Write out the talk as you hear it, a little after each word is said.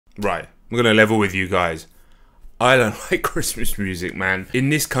Right, I'm gonna level with you guys. I don't like Christmas music, man. In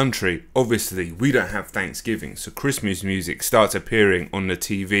this country, obviously, we don't have Thanksgiving, so Christmas music starts appearing on the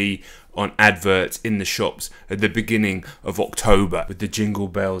TV, on adverts, in the shops at the beginning of October with the jingle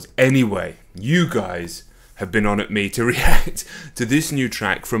bells. Anyway, you guys have been on at me to react to this new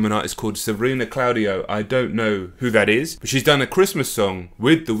track from an artist called Sabrina Claudio. I don't know who that is, but she's done a Christmas song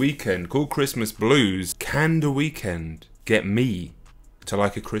with The Weeknd called Christmas Blues. Can The Weeknd get me to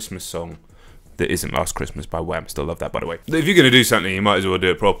like a Christmas song that isn't Last Christmas by Wham? Still love that, by the way. If you're going to do something, you might as well do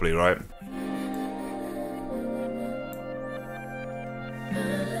it properly, right?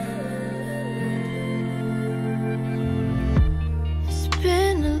 It's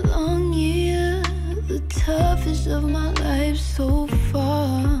been a long year, the toughest of my life so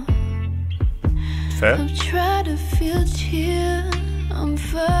far. Fair. I've tried to feel cheer, I'm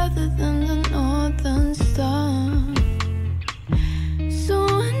further than the northern star. So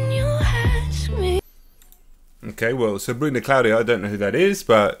when you ask me. Okay, well, Sabrina Claudio, I don't know who that is,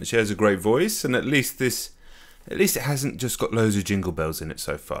 but she has a great voice, and at least it hasn't just got loads of jingle bells in it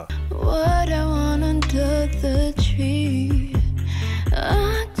so far. What I want under the tree,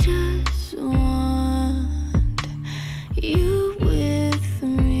 I just want you with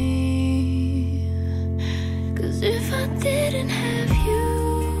me. 'Cause if I didn't have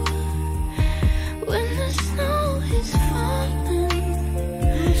you, when the snow is falling,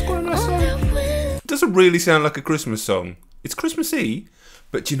 What's going on, on the wind, it doesn't really sound like a Christmas song. It's Christmassy,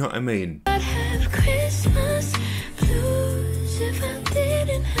 but do you know what I mean? I'd have Christmas blues if I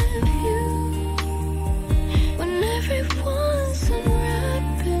didn't have you. When everyone's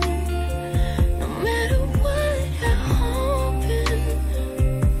unwrapping, no matter what I'm hoping,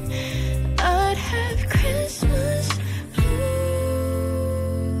 I'd have Christmas blues.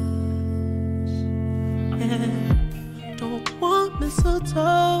 Don't want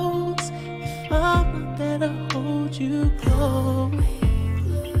mistletoes if I'm not there to hold you close.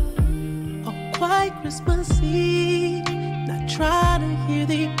 Oh, quite Christmassy, not trying to hear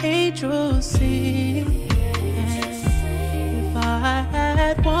the angels sing. If I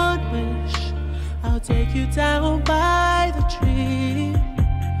had one wish, I'll take you down by the tree.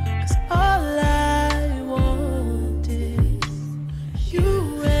 'Cause all I want is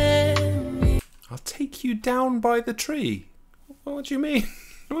you and me. I'll take you down by the tree. What do you mean?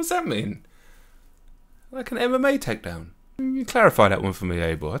 What does that mean? Like an MMA takedown? You clarify that one for me,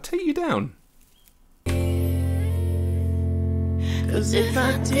 Abel. I'll take you down. 'Cause if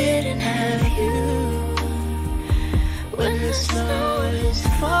I didn't have you, when the snow is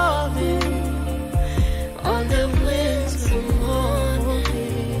falling, on the winter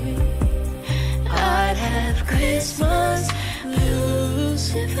morning, I'd have Christmas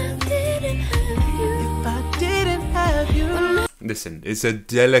blues if I didn't have you. If I didn't have you. Listen, it's a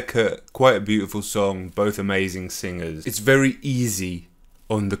delicate, quite a beautiful song, both amazing singers. It's very easy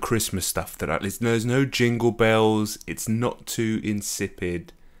on the Christmas stuff there's no jingle bells, it's not too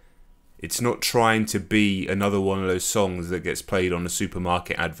insipid. It's not trying to be another one of those songs that gets played on a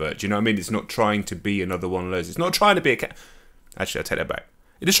supermarket advert. Do you know what I mean? It's not trying to be another one of those. It's not trying to be Actually, I take that back.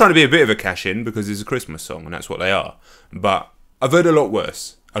 It is trying to be a bit of a cash-in because it's a Christmas song and that's what they are. But I've heard a lot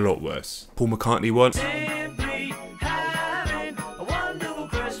worse. A lot worse. Paul McCartney once.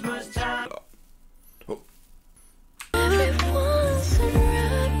 Everyone's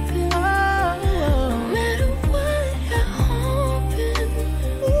unwrapping, no matter what I'm hoping,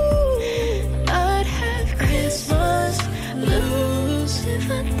 I'd have Christmas blues if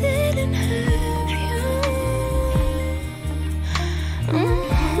I didn't have you.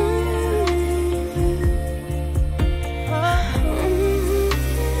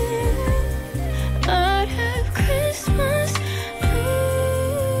 I'd have Christmas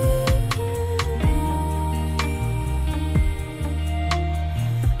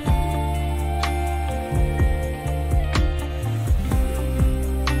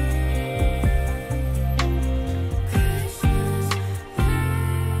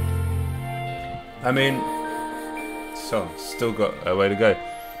I mean, so still got a way to go.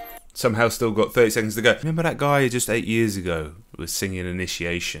 Somehow still got 30 seconds to go. Remember that guy just 8 years ago was singing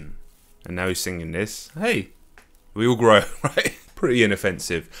Initiation, and now he's singing this? Hey, we all grow, right? Pretty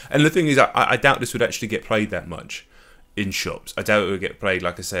inoffensive. And the thing is, I doubt this would actually get played that much in shops. I doubt it would get played,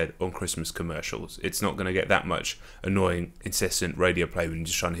 like I said, on Christmas commercials. It's not going to get that much annoying, incessant radio play when you're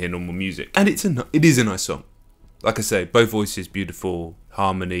just trying to hear normal music. And it is a nice song. Like I say, both voices beautiful,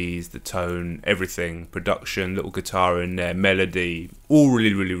 harmonies, the tone, everything, production, little guitar in there, melody, all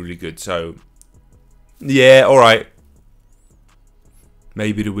really, really, really good. So, yeah, all right.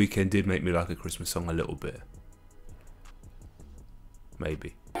 Maybe The Weeknd did make me like a Christmas song a little bit.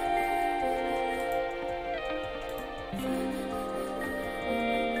 Maybe.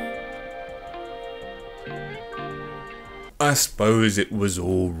 I suppose it was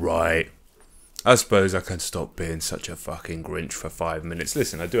alright. I suppose I can stop being such a fucking Grinch for 5 minutes.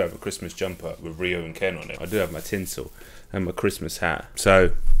 Listen, I do have a Christmas jumper with Rio and Ken on it. I do have my tinsel and my Christmas hat.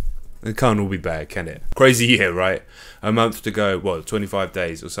 So, it can't all be bad, can it? Crazy year, right? A month to go, what, 25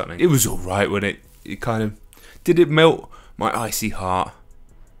 days or something. It was alright when it kind of... Did it melt my icy heart?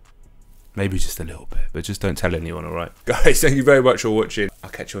 Maybe just a little bit, but just don't tell anyone, alright? Guys, thank you very much for watching.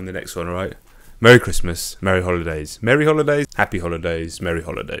 I'll catch you on the next one, alright? Merry Christmas, Merry Holidays, Merry Holidays, Happy Holidays, Merry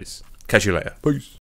Holidays. Catch you later. Peace.